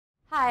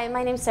Hi,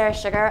 my name is Sara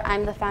Sugar.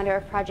 I'm the founder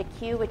of Project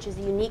Q, which is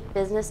a unique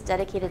business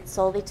dedicated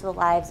solely to the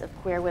lives of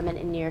queer women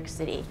in New York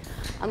City.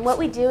 What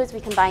we do is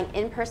we combine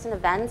in-person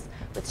events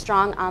with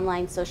strong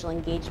online social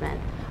engagement.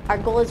 Our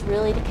goal is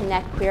really to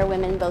connect queer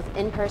women both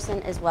in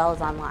person as well as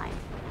online.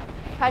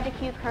 Project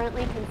Q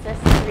currently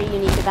consists of three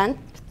unique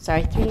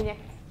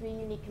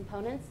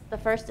components. The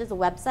first is a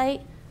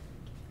website.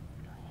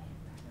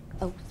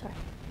 Oh, sorry.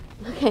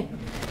 Okay,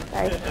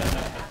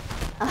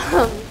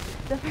 sorry.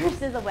 The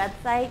first is a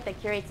website that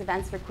curates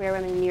events for queer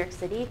women in New York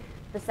City.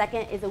 The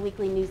second is a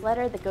weekly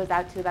newsletter that goes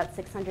out to about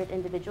 600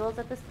 individuals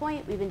at this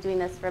point. We've been doing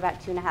this for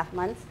about 2.5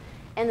 months.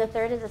 And the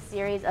third is a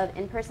series of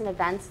in-person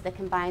events that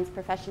combines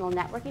professional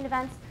networking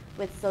events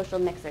with social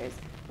mixers.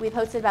 We've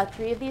hosted about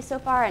 3 of these so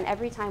far, and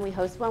every time we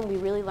host one, we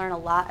really learn a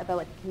lot about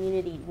what the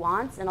community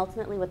wants and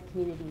ultimately what the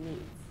community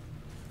needs.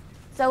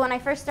 So when I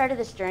first started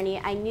this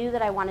journey, I knew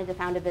that I wanted to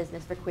found a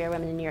business for queer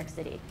women in New York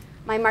City.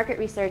 My market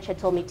research had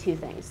told me 2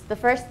 things. The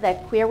first,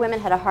 that queer women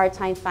had a hard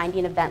time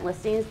finding event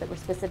listings that were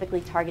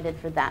specifically targeted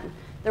for them.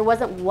 There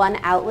wasn't one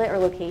outlet or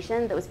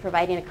location that was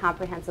providing a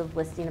comprehensive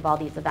listing of all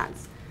these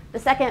events. The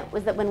second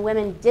was that when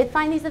women did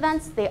find these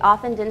events, they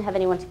often didn't have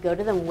anyone to go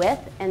to them with,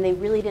 and they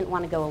really didn't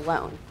want to go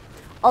alone.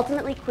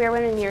 Ultimately, queer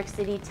women in New York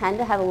City tend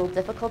to have a little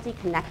difficulty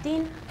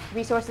connecting.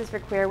 Resources for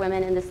queer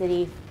women in the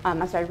city,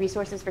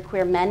 resources for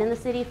queer men in the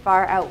city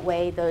far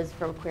outweigh those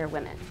for queer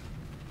women.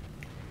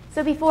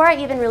 So before I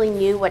even really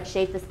knew what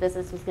shape this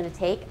business was going to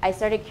take, I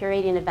started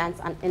curating events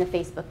in a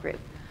Facebook group.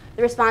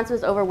 The response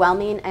was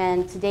overwhelming,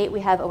 and to date we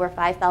have over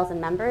 5,000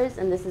 members,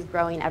 and this is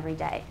growing every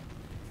day.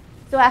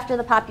 So after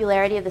the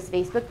popularity of this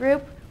Facebook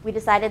group, we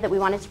decided that we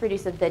wanted to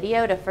produce a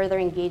video to further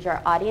engage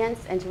our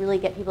audience and to really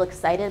get people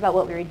excited about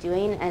what we were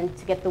doing and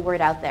to get the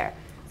word out there.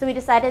 So we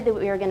decided that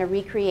we were going to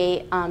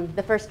recreate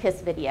the First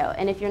Kiss video.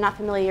 And if you're not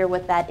familiar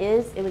with what that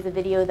is, it was a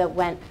video that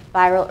went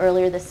viral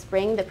earlier this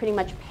spring that pretty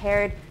much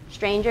paired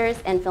strangers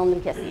and filmed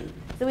them kissing.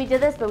 So we did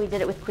this, but we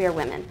did it with queer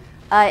women.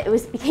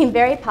 It became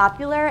very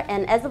popular,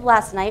 and as of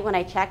last night when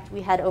I checked,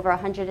 we had over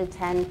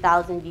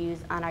 110,000 views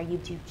on our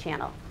YouTube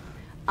channel.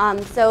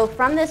 So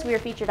from this, we were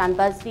featured on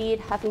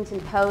BuzzFeed,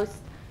 Huffington Post,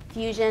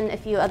 Fusion, a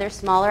few other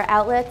smaller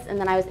outlets, and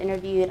then I was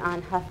interviewed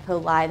on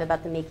HuffPo Live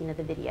about the making of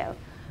the video.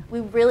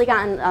 We've really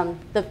gotten,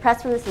 the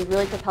press from this has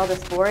really propelled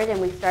us forward,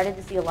 and we've started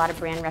to see a lot of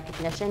brand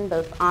recognition,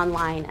 both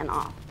online and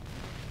off.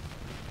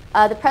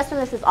 The press from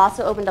this has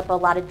also opened up a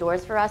lot of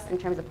doors for us in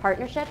terms of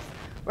partnerships.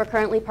 We're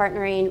currently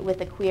partnering with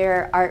the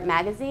Queer Art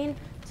magazine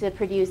to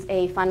produce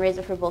a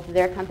fundraiser for both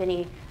their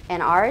company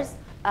and ours.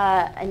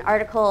 An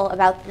article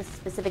about this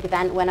specific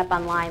event went up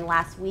online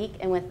last week,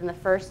 and within the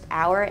first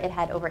hour, it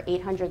had over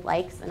 800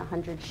 likes and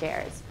 100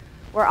 shares.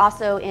 We're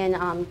also in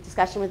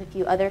discussion with a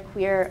few other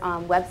queer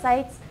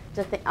websites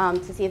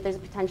to see if there's a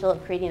potential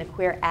of creating a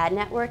queer ad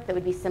network that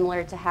would be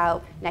similar to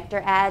how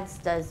Nectar Ads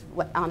does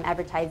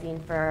advertising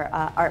for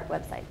art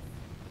websites.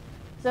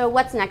 So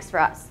what's next for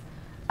us?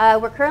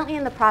 We're currently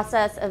in the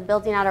process of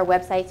building out our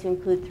website to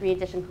include 3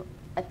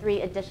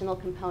 additional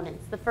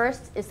components. The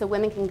first is so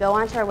women can go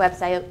onto our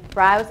website,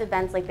 browse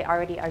events like they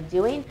already are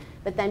doing,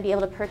 but then be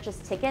able to purchase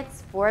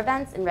tickets for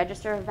events and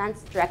register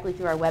events directly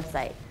through our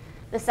website.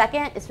 The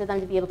second is for them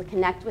to be able to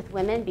connect with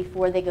women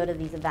before they go to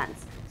these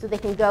events. So they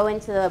can go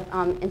into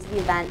the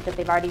event that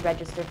they've already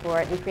registered for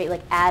and create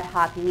like ad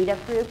hoc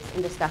meetup groups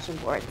and discussion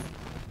boards.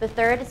 The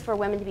third is for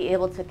women to be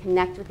able to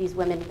connect with these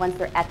women once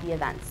they're at the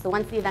event. So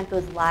once the event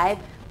goes live,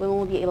 women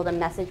will be able to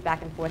message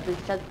back and forth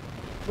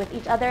with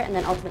each other and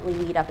then ultimately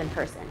meet up in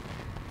person.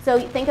 So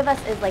think of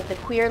us as like the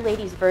queer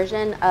ladies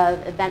version of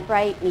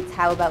Eventbrite meets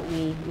How About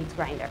We meets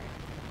Grindr.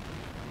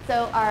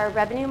 So our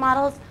revenue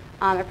models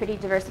are pretty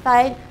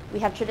diversified. We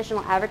have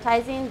traditional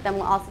advertising, then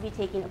we'll also be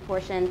taking a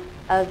portion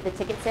of the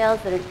ticket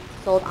sales that are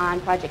sold on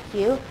Project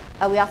Q.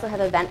 We also have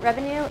event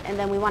revenue, and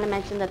then we want to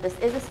mention that this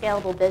is a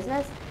scalable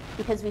business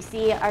because we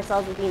see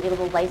ourselves as being able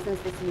to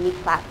license this unique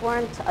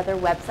platform to other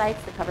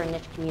websites that cover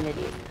niche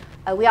communities.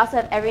 We also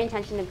have every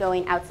intention of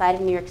going outside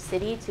of New York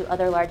City to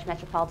other large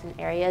metropolitan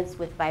areas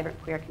with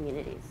vibrant queer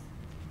communities.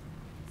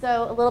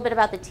 So a little bit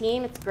about the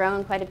team. It's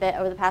grown quite a bit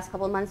over the past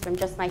couple of months from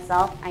just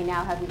myself. I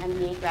now have an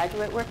MBA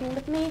graduate working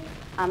with me.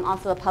 I'm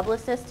also a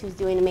publicist who's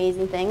doing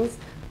amazing things,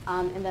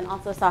 and then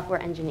also a software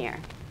engineer.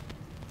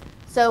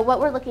 So what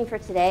we're looking for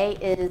today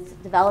is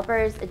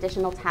developers,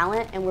 additional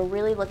talent, and we're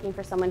really looking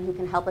for someone who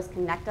can help us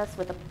connect us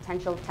with a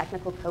potential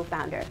technical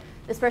co-founder.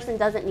 This person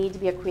doesn't need to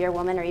be a queer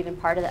woman or even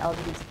part of the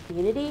LGBT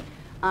community.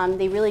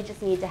 They really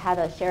just need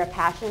to share a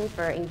passion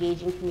for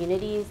engaging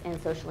communities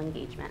and social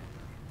engagement.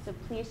 So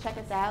please check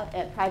us out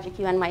at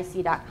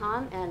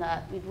projectqnyc.com, and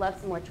we'd love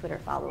some more Twitter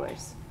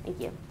followers.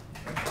 Thank you.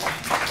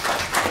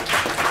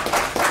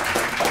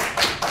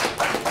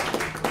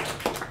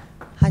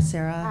 Hi,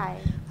 Sara. Hi.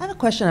 I have a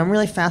question. I'm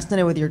really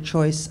fascinated with your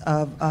choice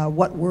of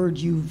what word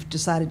you've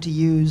decided to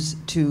use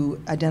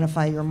to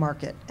identify your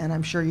market, and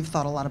I'm sure you've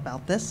thought a lot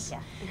about this. Yeah.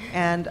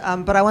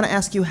 And but I want to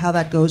ask you how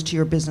that goes to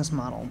your business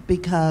model,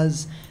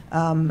 because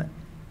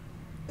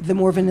the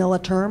more vanilla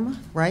term,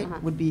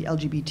 right, would be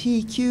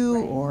LGBTQ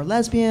Right. or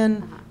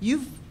lesbian.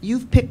 You've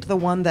you've picked the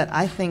one that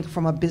I think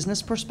from a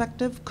business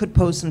perspective could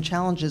pose some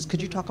challenges.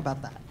 Could you talk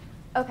about that?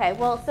 Okay,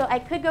 well, so I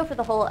could go for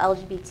the whole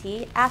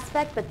LGBT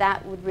aspect, but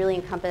that would really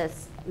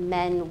encompass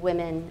men,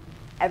 women,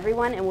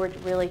 everyone, and we're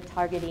really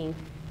targeting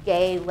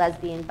gay,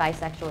 lesbian,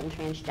 bisexual, and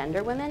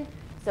transgender women.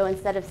 So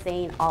instead of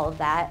saying all of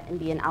that and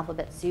be an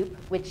alphabet soup,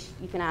 which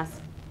you can ask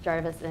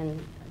Jarvis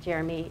and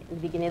Jeremy in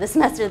the beginning of the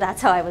semester,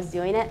 that's how I was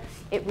doing it.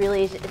 It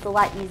really is, it's a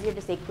lot easier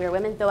to say queer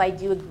women, though I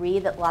do agree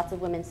that lots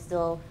of women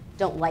still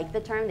don't like the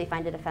term, they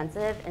find it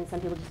offensive, and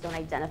some people just don't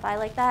identify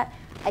like that.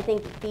 I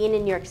think being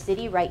in New York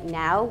City right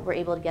now, we're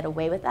able to get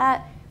away with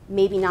that.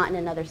 Maybe not in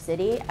another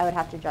city. I would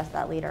have to address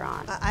that later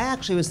on. I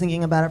actually was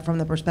thinking about it from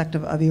the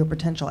perspective of your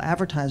potential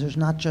advertisers,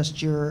 not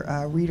just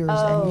your readers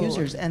and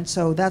users. And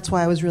so that's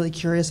why I was really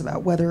curious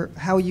about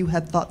how you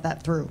had thought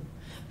that through.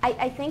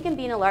 I think in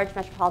being a large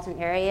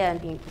metropolitan area and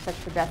being such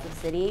a progressive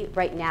city,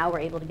 right now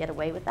we're able to get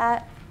away with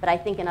that. But I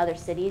think in other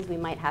cities we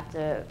might have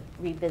to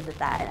revisit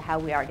that and how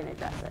we are going to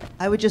address it.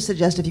 I would just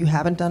suggest if you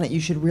haven't done it, you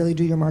should really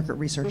do your market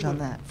research on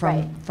that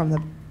from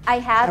the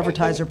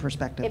advertiser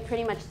perspective. It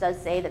pretty much does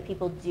say that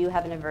people do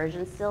have an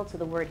aversion still to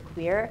the word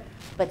queer,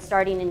 but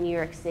starting in New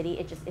York City,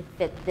 it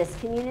fit this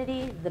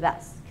community the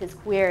best, because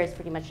queer is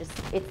pretty much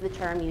it's the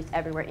term used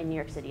everywhere in New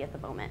York City at the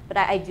moment. But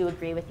I do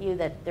agree with you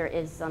that there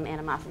is some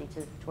animosity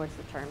towards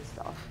the term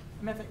still.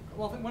 I mean,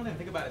 one thing to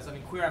think about is, I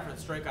mean, Queer After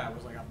the Strike Guy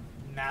was like a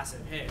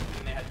massive hit,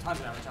 and they had tons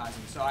of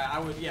advertising. So I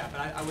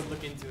would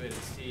look into it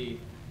and see,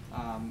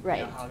 right.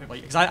 You know, how people,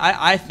 because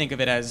I think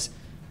of it as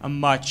a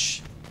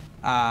much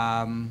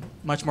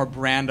more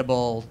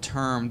brandable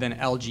term than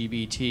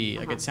LGBT.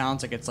 Like, it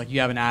sounds like it's like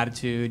you have an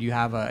attitude, you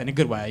have in a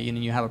good way,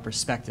 and you have a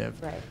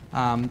perspective. Right.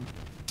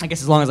 I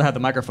guess as long as I have the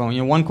microphone.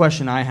 You know, one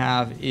question I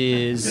have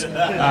is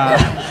about,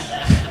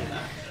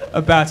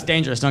 it's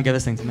dangerous. Don't give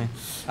this thing to me.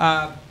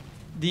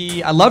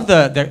 I love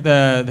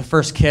the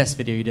first kiss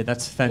video you did.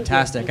 That's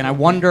fantastic. And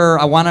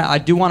I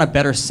do want a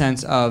better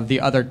sense of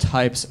the other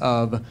types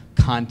of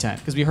content,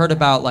 because we heard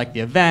about like the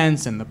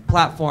events and the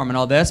platform and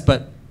all this,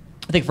 but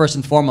I think first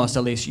and foremost,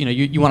 at least,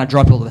 you want to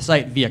draw people to the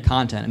site via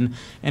content.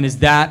 And is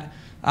that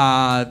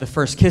the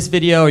first kiss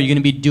video? Are you going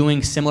to be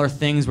doing similar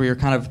things where you're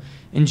kind of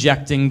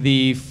injecting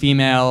the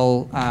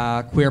female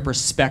queer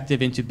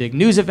perspective into big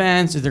news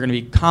events? Is there going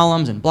to be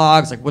columns and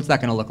blogs? Like, what's that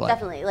going to look like?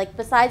 Definitely. Like,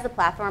 besides the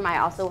platform, I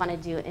also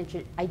want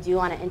to I do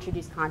want to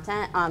introduce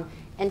content.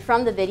 And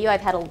from the video,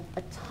 I've had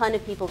a ton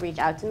of people reach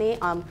out to me.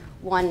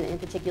 One in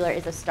particular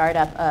is a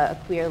startup, a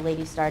queer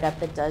lady startup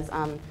that does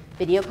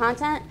video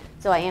content.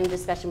 So I am in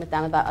discussion with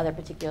them about other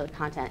particular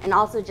content. And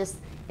also just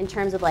in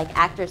terms of like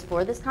actors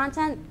for this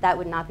content, that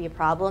would not be a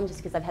problem, just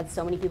because I've had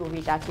so many people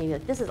reach out to me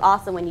like, this is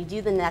awesome when you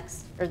do the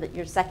next, or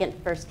your second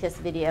first kiss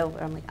video.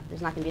 I'm like,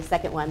 there's not going to be a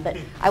second one, but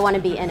I want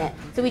to be in it.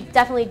 So we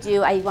definitely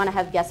do. I want to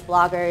have guest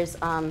bloggers.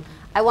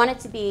 I want it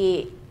to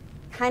be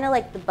kind of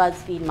like the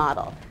BuzzFeed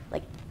model,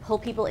 like pull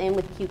people in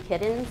with cute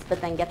kittens,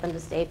 but then get them to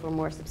stay for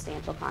more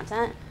substantial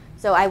content.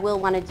 So I will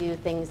want to do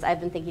things. I've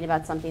been thinking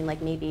about something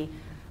like maybe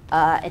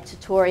a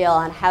tutorial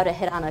on how to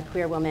hit on a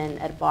queer woman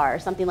at a bar, or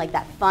something like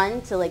that, fun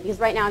to like, because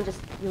right now I'm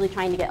just really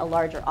trying to get a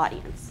larger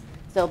audience.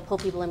 So pull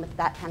people in with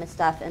that kind of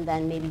stuff, and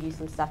then maybe do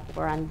some stuff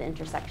more on the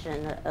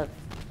intersection of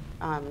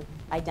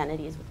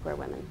identities with queer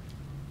women.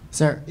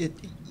 Sir,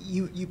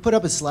 you put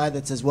up a slide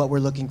that says what we're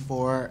looking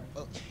for,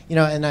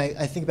 and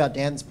I think about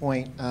Dan's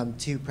point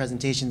 2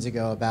 presentations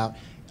ago about,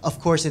 of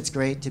course it's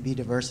great to be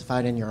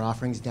diversified in your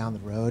offerings down the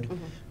road,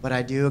 but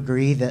I do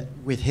agree that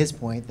with his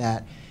point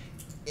that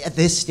at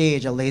this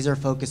stage, a laser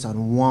focus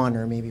on 1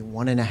 or maybe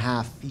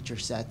 1.5 feature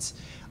sets,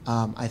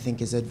 I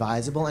think is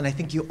advisable, and I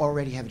think you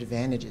already have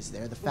advantages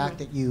there. The fact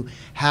that you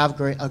have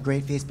a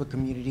great Facebook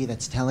community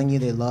that's telling you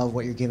they love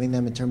what you're giving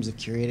them in terms of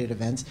curated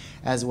events,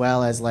 as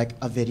well as like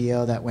a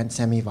video that went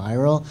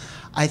semi-viral,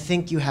 I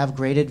think you have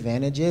great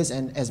advantages.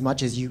 And as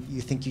much as you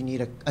think you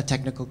need a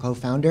technical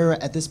co-founder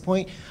at this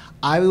point,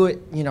 I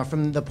would,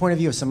 from the point of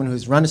view of someone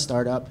who's run a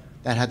startup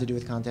that had to do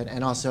with content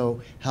and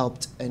also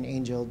helped an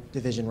angel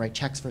division write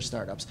checks for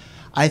startups,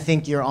 I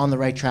think you're on the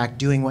right track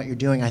doing what you're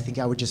doing. I think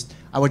I would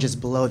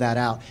just blow that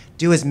out.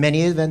 Do as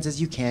many events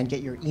as you can,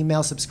 get your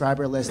email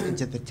subscriber list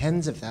into the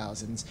tens of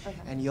thousands,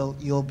 and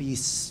you'll be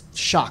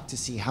shocked to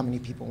see how many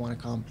people want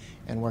to come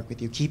and work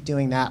with you. Keep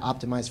doing that,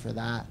 optimize for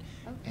that,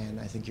 and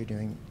I think you're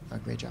doing a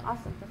great job.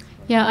 Awesome.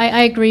 Yeah,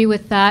 I agree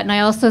with that, and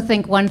I also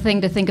think one thing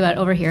to think about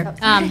over here.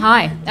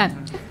 Hi.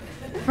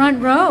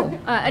 Front row.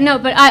 No,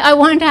 but I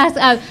wanted to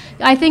ask,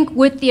 I think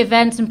with the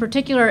events in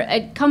particular,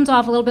 it comes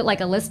off a little bit like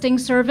a listing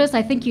service.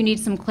 I think you need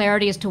some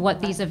clarity as to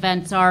what these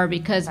events are,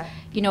 because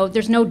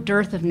there's no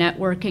dearth of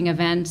networking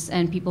events,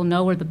 and people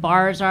know where the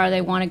bars are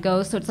they want to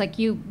go. So it's like,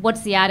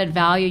 what's the added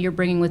value you're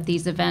bringing with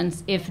these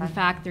events, if in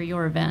fact they're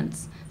your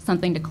events?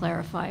 Something to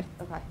clarify.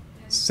 Okay.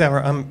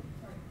 Sarah, I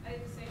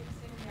had the same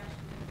reaction.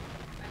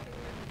 I think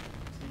on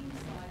the team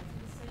slide,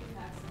 it's say you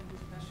have someone who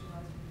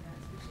specializes in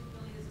events, which it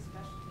really is a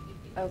specialty.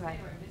 Okay.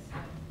 Or a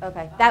misstep.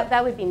 Okay.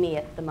 That would be me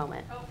at the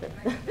moment. Okay.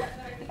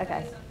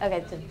 Okay. That Okay.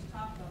 is something that you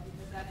talk about,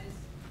 because that is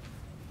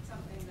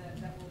something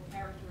that will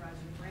characterize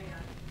your brand.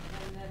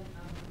 And then,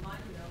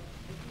 remind you,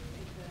 if you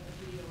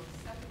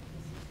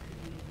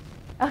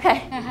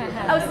Okay.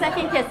 Oh,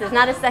 second kisses,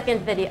 not a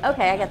second video.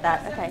 Okay, I get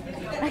that. Okay.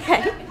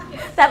 Okay.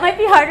 That might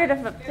be harder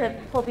to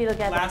pull people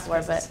together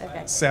for, but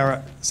okay.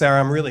 Sarah,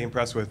 I'm really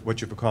impressed with what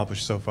you've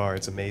accomplished so far.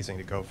 It's amazing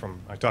to go from,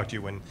 I talked to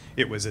you when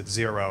it was at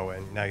 0,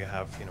 and now you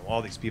have, you know,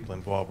 all these people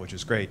involved, which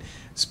is great.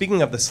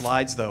 Speaking of the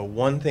slides, though,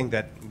 one thing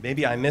that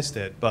maybe I missed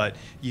it, but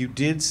you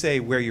did say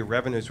where your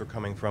revenues were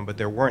coming from, but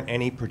there weren't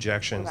any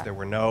projections. Correct. There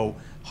were no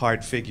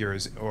hard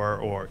figures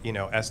or you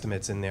know,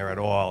 estimates in there at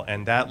all,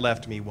 and that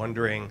left me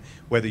wondering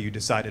whether you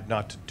decided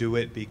not to do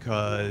it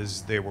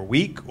because they were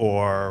weak,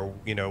 or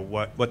you know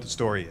what the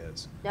story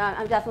is. No,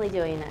 I'm definitely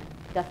doing it.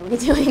 Definitely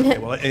doing it.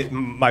 Okay, well,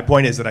 my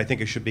point is that I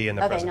think it should be in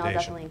the Okay, presentation. no, I'll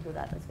definitely include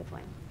that. That's a good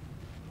point.